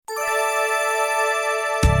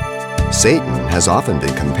Satan has often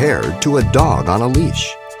been compared to a dog on a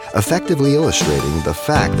leash, effectively illustrating the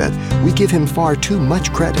fact that we give him far too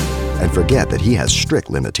much credit and forget that he has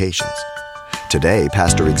strict limitations. Today,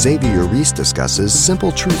 Pastor Xavier Reese discusses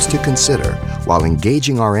simple truths to consider while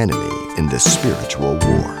engaging our enemy in this spiritual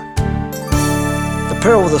war. The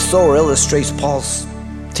parable of the sower illustrates Paul's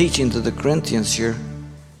teaching to the Corinthians here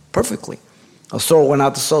perfectly. A sower went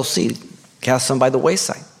out to sow seed, cast some by the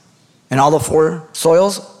wayside. And all the four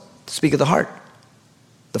soils speak of the heart.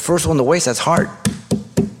 The first one, the wayside's hard.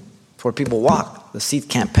 It's where people walk. The seed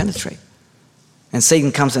can't penetrate. And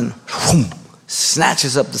Satan comes and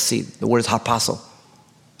snatches up the seed. The word is harpazo.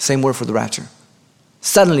 Same word for the rapture.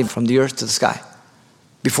 Suddenly from the earth to the sky.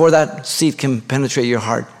 Before that seed can penetrate your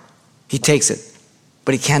heart, he takes it.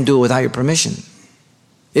 But he can't do it without your permission.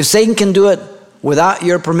 If Satan can do it without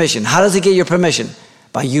your permission, how does he get your permission?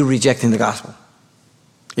 By you rejecting the gospel.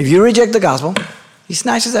 If you reject the gospel, he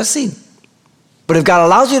snatches that seed. But if God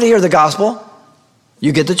allows you to hear the gospel,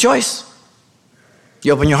 you get the choice.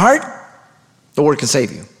 You open your heart, the word can save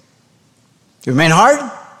you. You remain hard,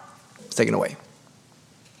 it's taken away.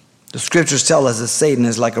 The scriptures tell us that Satan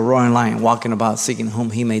is like a roaring lion walking about seeking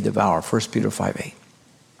whom he may devour. 1 Peter 5:8.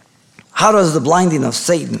 How does the blinding of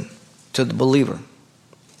Satan to the believer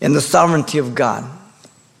and the sovereignty of God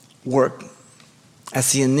work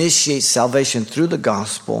as he initiates salvation through the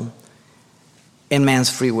gospel in man's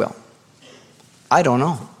free will? I don't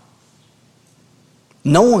know.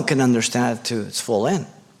 No one can understand it to its full end.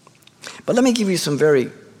 But let me give you some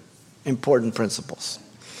very important principles.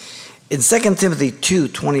 In 2 Timothy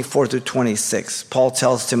 2:24-26, Paul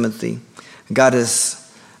tells Timothy God is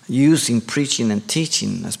using preaching and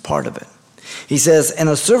teaching as part of it. He says, "And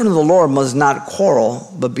a servant of the Lord must not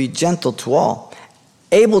quarrel, but be gentle to all,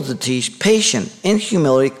 able to teach, patient, in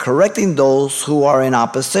humility, correcting those who are in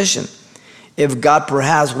opposition, if God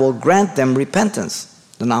perhaps will grant them repentance,"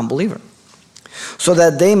 the non-believer, "so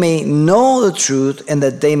that they may know the truth and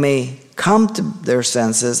that they may come to their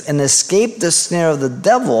senses and escape the snare of the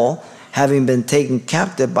devil, having been taken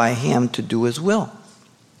captive by him to do his will."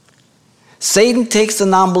 Satan takes the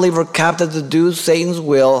non-believer captive to do Satan's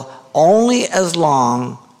will only as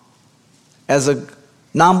long as a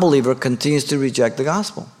non-believer continues to reject the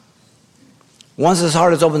gospel. Once his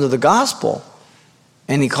heart is open to the gospel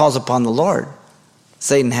and he calls upon the Lord,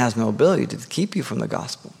 Satan has no ability to keep you from the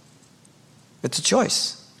gospel. It's a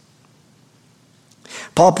choice.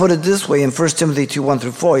 Paul put it this way in 1 Timothy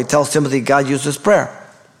 2:1-4. He tells Timothy God uses prayer,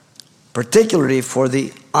 particularly for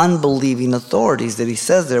the unbelieving authorities that he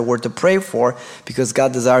says there were to pray for, because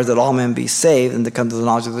God desires that all men be saved and to come to the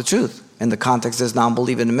knowledge of the truth. And the context is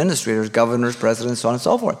non-believing administrators, governors, presidents, so on and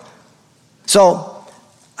so forth. So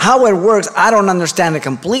how it works, I don't understand it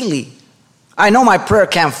completely. I know my prayer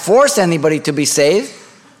can't force anybody to be saved,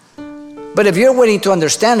 but if you're waiting to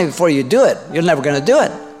understand it before you do it, you're never going to do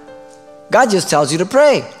it. God just tells you to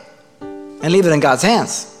pray and leave it in God's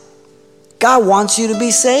hands. God wants you to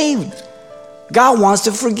be saved. God wants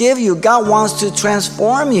to forgive you. God wants to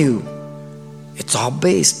transform you. It's all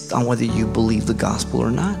based on whether you believe the gospel or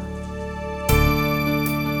not.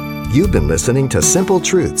 You've been listening to Simple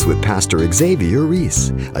Truths with Pastor Xavier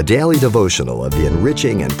Reese, a daily devotional of the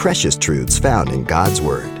enriching and precious truths found in God's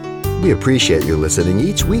Word. We appreciate you listening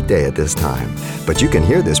each weekday at this time, but you can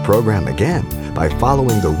hear this program again by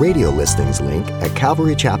following the radio listings link at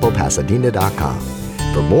CalvaryChapelPasadena.com.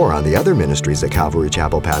 For more on the other ministries at Calvary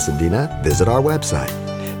Chapel Pasadena, visit our website.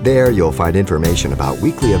 There you'll find information about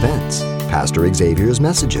weekly events, Pastor Xavier's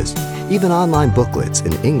messages, even online booklets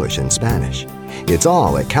in English and Spanish. It's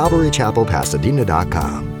all at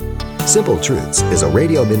CalvaryChapelPasadena.com. Simple Truths is a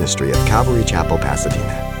radio ministry of Calvary Chapel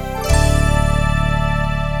Pasadena.